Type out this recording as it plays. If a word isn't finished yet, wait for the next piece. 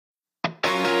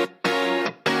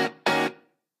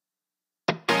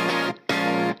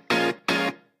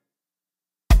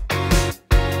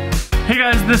Hey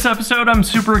guys, this episode I'm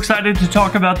super excited to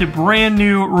talk about the brand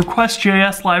new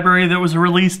Request.js library that was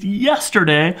released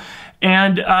yesterday.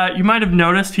 And you might have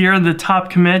noticed here in the top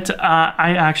commit,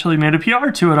 I actually made a PR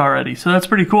to it already. So that's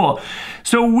pretty cool.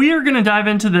 So we are gonna dive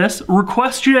into this.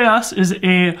 Request.js is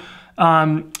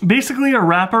basically a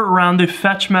wrapper around the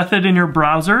fetch method in your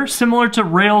browser, similar to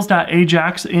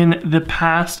Rails.ajax in the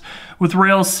past. With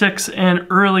Rails 6 and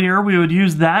earlier, we would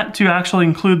use that to actually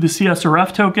include the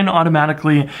CSRF token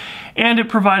automatically, and it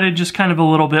provided just kind of a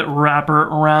little bit wrapper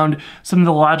around some of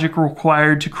the logic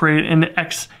required to create an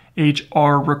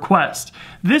XHR request.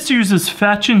 This uses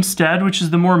fetch instead, which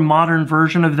is the more modern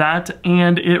version of that,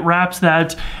 and it wraps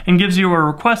that and gives you a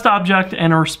request object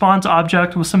and a response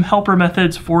object with some helper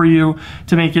methods for you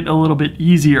to make it a little bit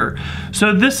easier.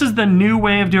 So this is the new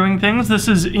way of doing things. This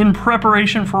is in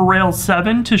preparation for Rails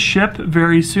 7 to ship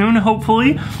very soon,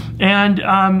 hopefully, and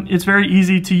it's very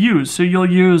easy to use. So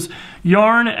you'll use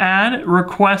yarn add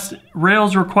request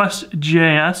Rails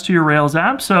Request.js to your Rails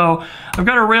app. So I've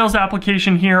got a Rails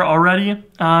application here already,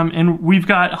 and we've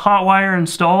got Hotwire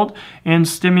installed and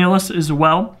Stimulus as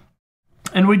well.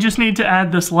 And we just need to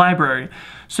add this library.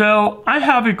 So I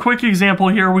have a quick example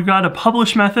here. We've got a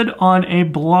publish method on a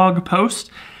blog post,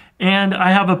 and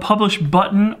I have a publish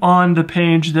button on the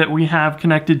page that we have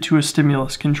connected to a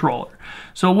Stimulus controller.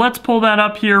 So let's pull that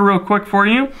up here real quick for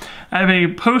you. I have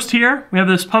a post here. We have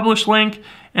this publish link,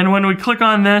 and when we click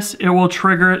on this, it will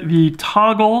trigger the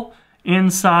toggle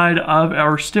inside of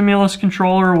our Stimulus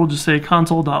controller. We'll just say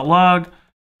console.log,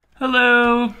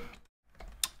 hello,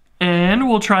 and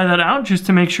we'll try that out just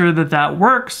to make sure that that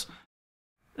works.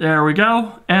 There we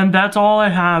go, and that's all I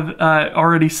have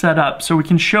already set up, so we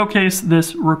can showcase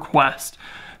this request.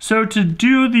 So to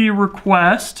do the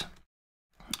request,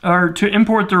 or to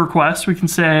import the request, we can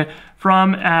say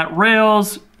from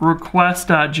 @Rails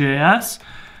Request.js.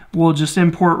 We'll just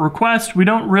import request. We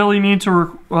don't really need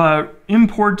to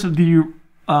import the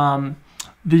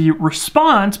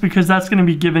response because that's going to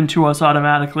be given to us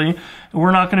automatically.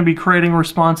 We're not going to be creating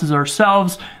responses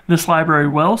ourselves. This library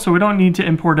will, so we don't need to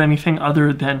import anything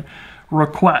other than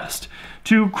request.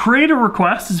 To create a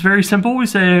request is very simple. We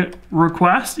say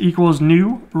request equals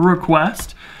new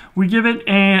request. We give it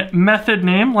a method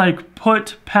name like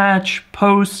put, patch,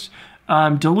 post,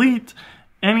 delete.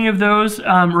 Any of those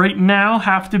right now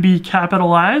have to be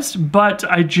capitalized, but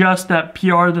I just, that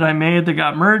PR that I made that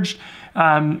got merged,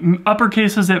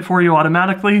 uppercases it for you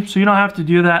automatically, so you don't have to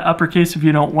do that uppercase if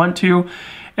you don't want to.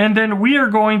 And then we are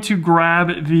going to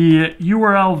grab the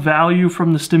URL value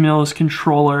from the Stimulus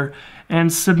controller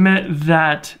and submit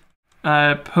that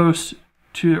post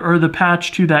to, or the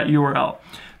patch to that URL.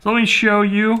 So let me show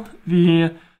you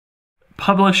the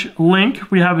publish link.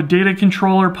 We have a data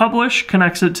controller publish,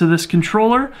 connects it to this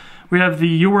controller. We have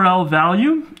the URL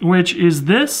value, which is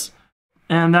this,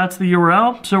 and that's the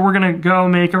URL. So we're gonna go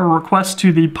make our request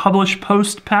to the publish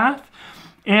post path.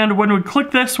 And when we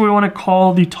click this, we wanna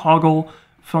call the toggle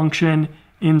function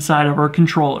inside of our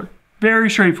controller. Very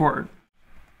straightforward.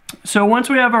 So once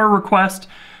we have our request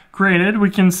created, we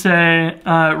can say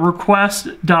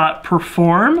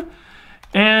request.perform.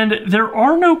 And there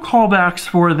are no callbacks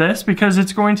for this because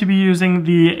it's going to be using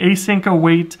the async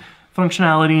await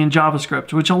functionality in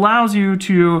JavaScript, which allows you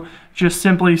to just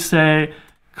simply say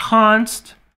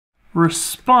const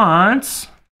response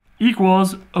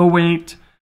equals await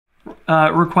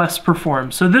request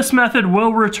perform. So this method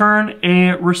will return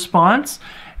a response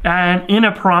and in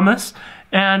a promise,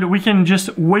 and we can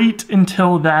just wait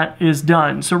until that is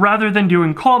done. So rather than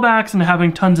doing callbacks and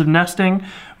having tons of nesting,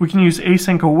 we can use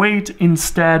async await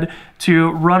instead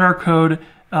to run our code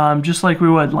just like we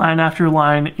would line after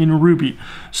line in Ruby.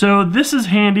 So this is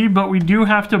handy, but we do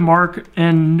have to mark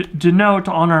and denote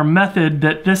on our method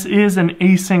that this is an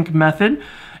async method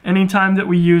anytime that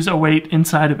we use await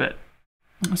inside of it.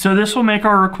 So this will make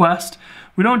our request.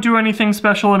 We don't do anything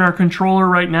special in our controller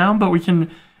right now, but we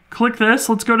can click this.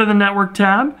 Let's go to the network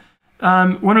tab.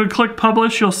 When we click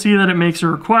publish, you'll see that it makes a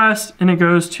request and it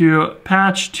goes to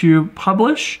patch to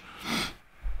publish.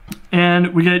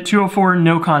 And we get 204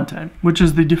 no content, which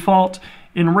is the default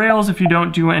in Rails if you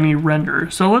don't do any render.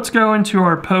 So let's go into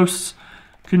our posts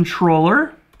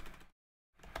controller.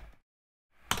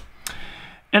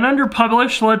 And under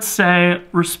publish, let's say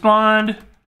respond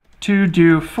to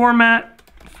do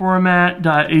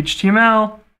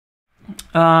format.html.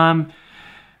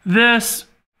 This,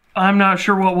 I'm not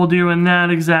sure what we'll do in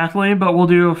that exactly, but we'll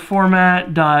do a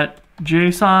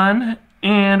format.json,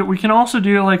 and we can also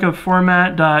do like a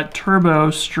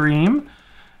format.turbostream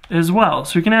as well.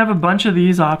 So we can have a bunch of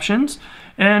these options.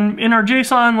 And in our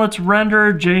JSON, let's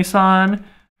render JSON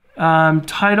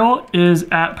title is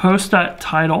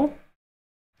 @post.title.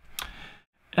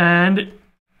 and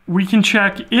we can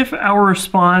check if our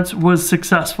response was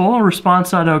successful,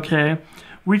 response.ok.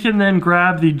 We can then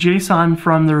grab the JSON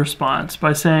from the response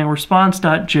by saying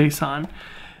response.json.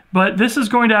 But this is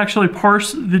going to actually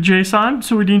parse the JSON,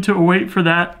 so we need to wait for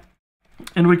that,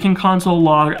 and we can console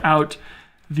log out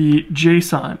the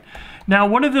JSON. Now,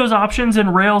 one of those options in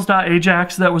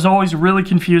Rails.ajax that was always really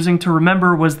confusing to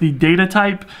remember was the data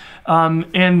type.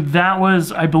 And that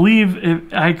was, I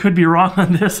believe, I could be wrong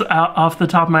on this off the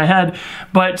top of my head,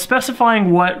 but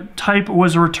specifying what type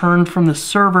was returned from the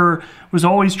server was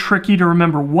always tricky to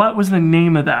remember. What was the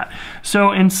name of that?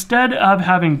 So instead of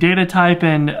having data type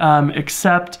and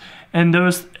accept and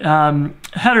those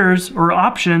headers or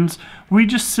options, we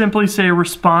just simply say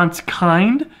response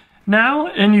kind now,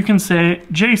 and you can say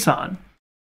JSON.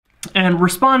 And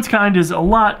response kind is a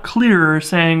lot clearer,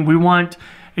 saying we want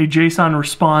a JSON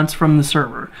response from the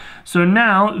server. So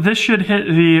now this should hit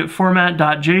the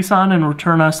format.json and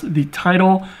return us the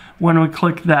title when we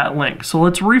click that link. So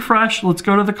let's refresh, let's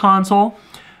go to the console,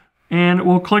 and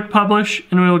we'll click publish,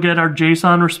 and we'll get our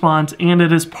JSON response, and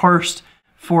it is parsed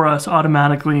for us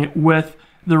automatically with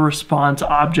the response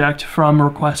object from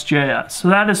Request.js. So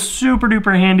that is super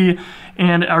duper handy,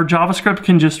 and our JavaScript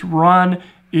can just run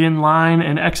in line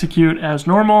and execute as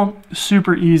normal.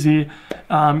 Super easy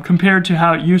compared to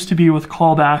how it used to be with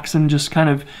callbacks and just kind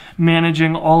of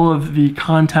managing all of the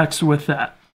context with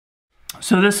that.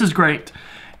 So this is great.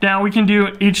 Now we can do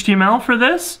HTML for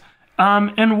this.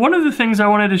 And one of the things I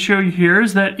wanted to show you here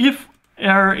is that if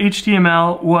our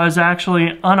HTML was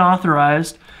actually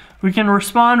unauthorized, we can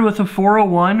respond with a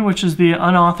 401, which is the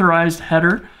unauthorized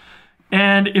header.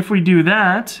 And if we do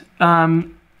that,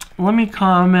 let me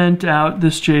comment out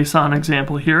this JSON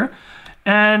example here.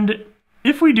 And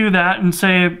if we do that and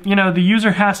say, you know, the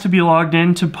user has to be logged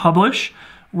in to publish,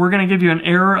 we're going to give you an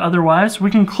error otherwise.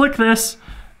 We can click this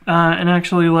and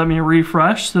actually let me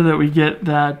refresh so that we get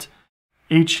that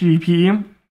HTTP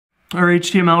or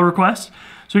HTML request.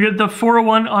 So we get the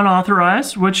 401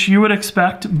 unauthorized, which you would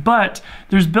expect, but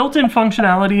there's built-in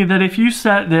functionality that if you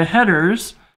set the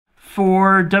headers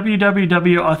for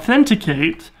www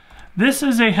authenticate, this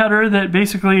is a header that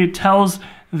basically tells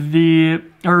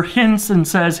or hints and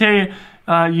says, hey,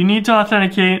 you need to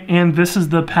authenticate, and this is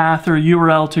the path or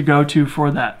URL to go to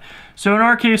for that. So in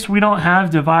our case, we don't have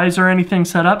devise or anything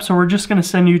set up, so we're just going to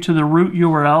send you to the root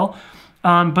URL.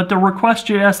 But the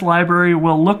Request.js library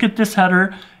will look at this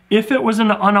header. If it was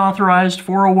an unauthorized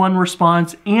 401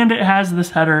 response and it has this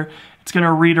header, it's going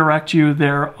to redirect you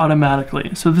there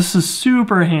automatically. So this is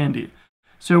super handy.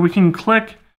 So we can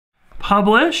click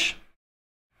publish,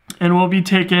 and we'll be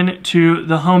taken to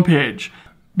the home page.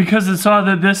 Because it saw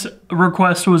that this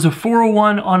request was a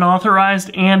 401 unauthorized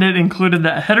and it included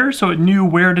that header, so it knew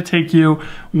where to take you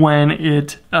when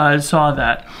it saw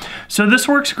that. So this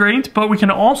works great, but we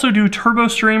can also do turbo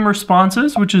stream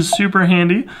responses, which is super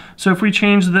handy. So if we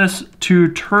change this to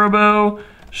turbo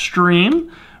stream,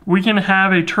 we can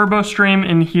have a turbo stream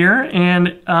in here,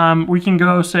 and we can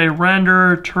go say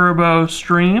render turbo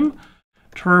stream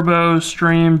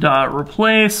dot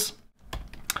replace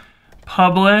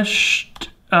published.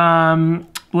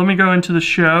 Let me go into the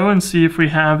show and see if we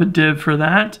have a div for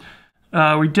that.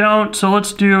 We don't, so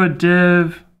let's do a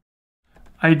div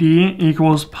ID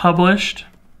equals published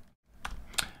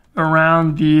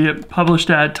around the published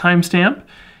at timestamp,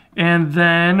 and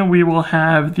then we will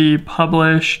have the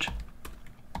published,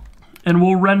 and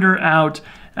we'll render out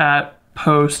at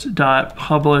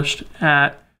post.published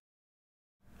at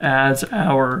as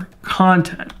our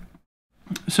content.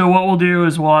 So what we'll do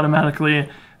is we'll automatically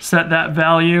set that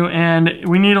value, and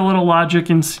we need a little logic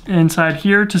inside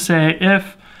here to say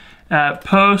if at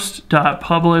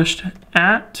post.published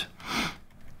at,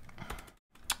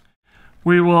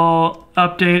 we will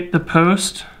update the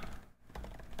post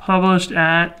published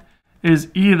at is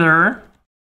either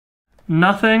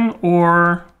nothing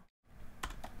or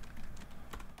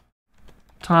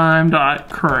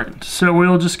time.current. So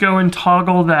we'll just go and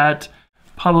toggle that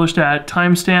published at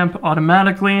timestamp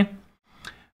automatically.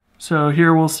 So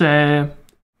here we'll say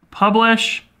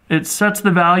publish, it sets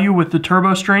the value with the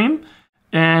turbo stream,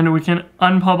 and we can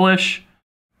unpublish,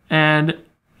 and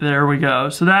there we go.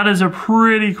 So that is a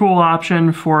pretty cool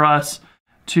option for us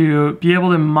to be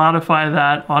able to modify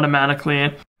that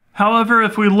automatically. However,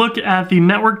 if we look at the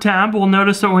network tab, we'll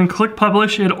notice that when we click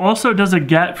publish, it also does a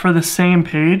get for the same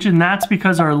page, and that's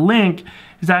because our link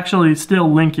is actually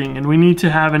still linking, and we need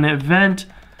to have an event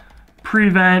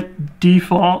prevent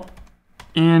default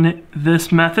in this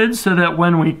method so that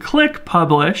when we click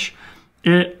publish,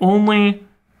 it only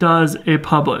does a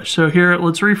publish. So here,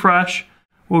 let's refresh.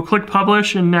 We'll click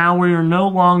publish, and now we are no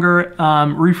longer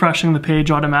refreshing the page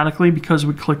automatically because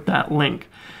we clicked that link.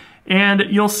 And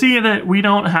you'll see that we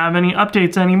don't have any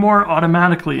updates anymore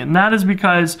automatically. And that is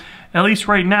because, at least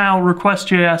right now,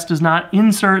 Request.js does not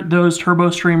insert those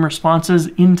TurboStream responses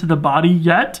into the body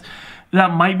yet.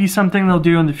 That might be something they'll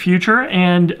do in the future.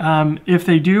 And if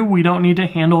they do, we don't need to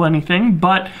handle anything.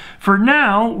 But for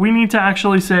now, we need to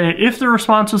actually say, if the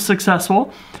response was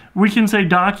successful, we can say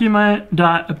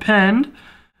document.append,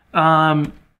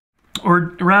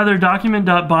 or rather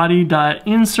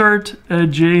document.body.insert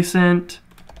adjacent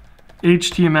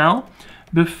HTML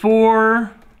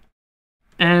before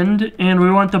end, and we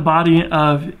want the body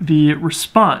of the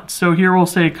response. So here we'll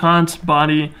say const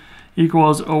body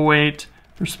equals await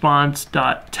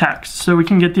response.text. So we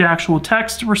can get the actual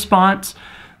text response,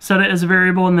 set it as a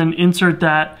variable, and then insert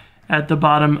that at the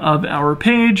bottom of our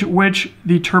page, which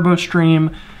the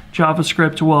TurboStream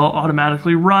JavaScript will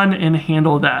automatically run and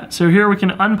handle that. So here we can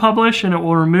unpublish and it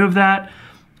will remove that.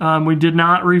 We did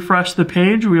not refresh the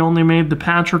page, we only made the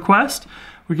patch request.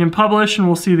 We can publish and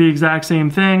we'll see the exact same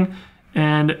thing,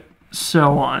 and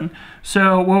so on.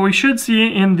 So what we should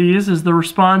see in these is the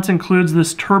response includes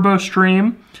this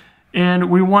TurboStream, and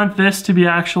we want this to be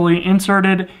actually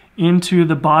inserted into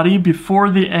the body before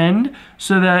the end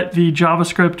so that the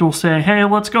JavaScript will say, hey,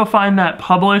 let's go find that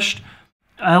published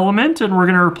element, and we're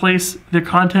going to replace the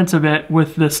contents of it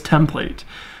with this template.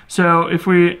 So if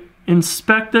we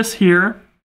inspect this here,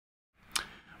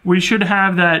 we should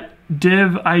have that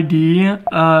div ID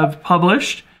of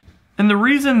published. And the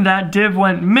reason that div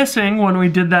went missing when we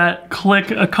did that click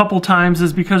a couple times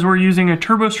is because we're using a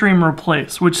TurboStream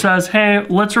replace, which says, hey,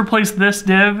 let's replace this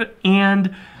div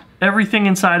and everything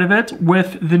inside of it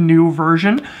with the new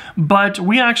version. But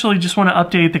we actually just want to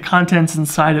update the contents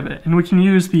inside of it. And we can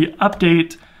use the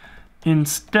update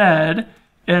instead,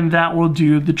 and that will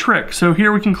do the trick. So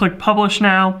here we can click publish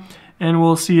now, and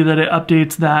we'll see that it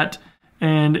updates that,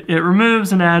 and it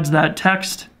removes and adds that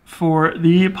text for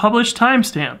the published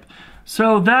timestamp.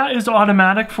 So that is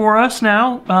automatic for us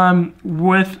now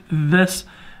with this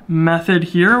method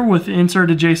here with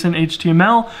insert adjacent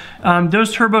HTML.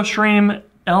 Those TurboStream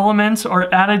elements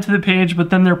are added to the page,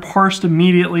 but then they're parsed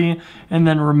immediately and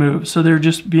then removed. So they're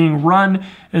just being run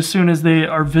as soon as they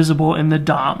are visible in the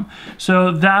DOM.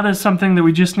 So that is something that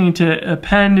we just need to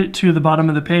append to the bottom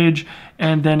of the page,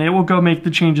 and then it will go make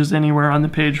the changes anywhere on the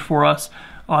page for us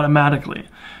automatically.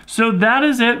 So that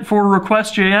is it for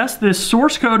Request.js. The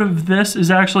source code of this is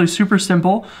actually super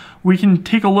simple. We can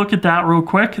take a look at that real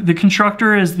quick. The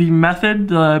constructor is the method,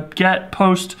 the get,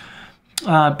 post,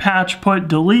 patch, put,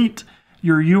 delete,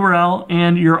 your URL,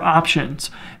 and your options.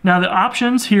 Now the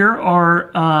options here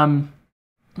are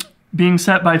being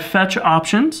set by fetch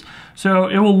options. So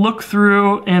it will look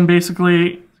through and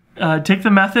basically take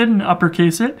the method and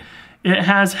uppercase it. It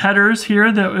has headers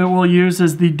here that it will use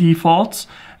as the defaults.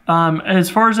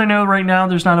 As far as I know right now,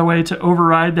 there's not a way to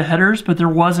override the headers, but there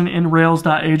wasn't in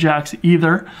Rails.ajax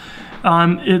either.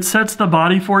 It sets the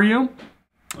body for you,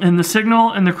 and the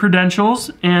signal and the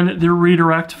credentials and the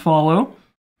redirect follow,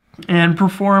 and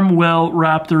perform will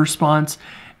wrap the response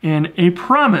in a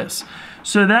promise.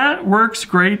 So that works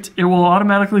great. It will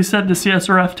automatically set the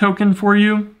CSRF token for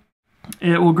you.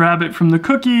 It will grab it from the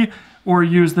cookie or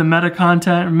use the meta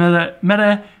content,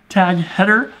 meta tag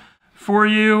header for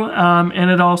you. And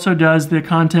it also does the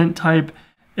content type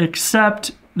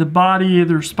except the body,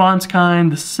 the response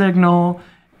kind, the signal,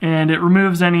 and it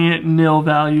removes any nil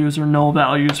values or null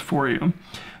values for you.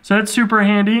 So that's super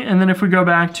handy. And then if we go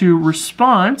back to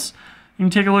response, you can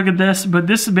take a look at this, but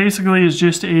this basically is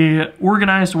just a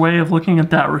organized way of looking at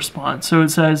that response. So it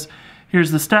says, here's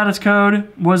the status code.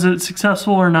 Was it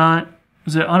successful or not?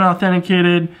 Was it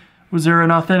unauthenticated? Was there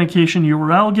an authentication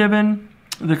URL given?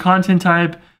 The content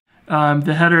type,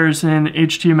 the headers in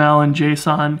HTML and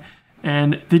JSON,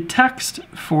 and the text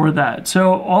for that.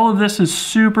 So all of this is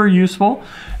super useful,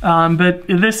 but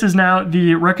this is now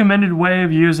the recommended way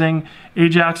of using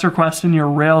AJAX requests in your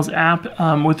Rails app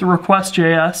with the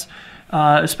Request.js,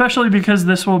 especially because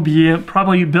this will be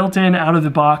probably built in out of the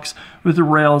box with the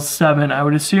Rails 7. I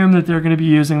would assume that they're going to be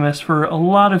using this for a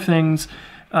lot of things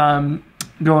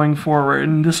going forward,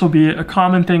 and this will be a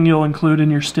common thing you'll include in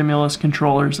your stimulus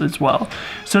controllers as well.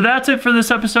 So that's it for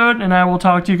this episode, and I will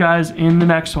talk to you guys in the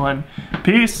next one.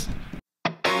 Peace.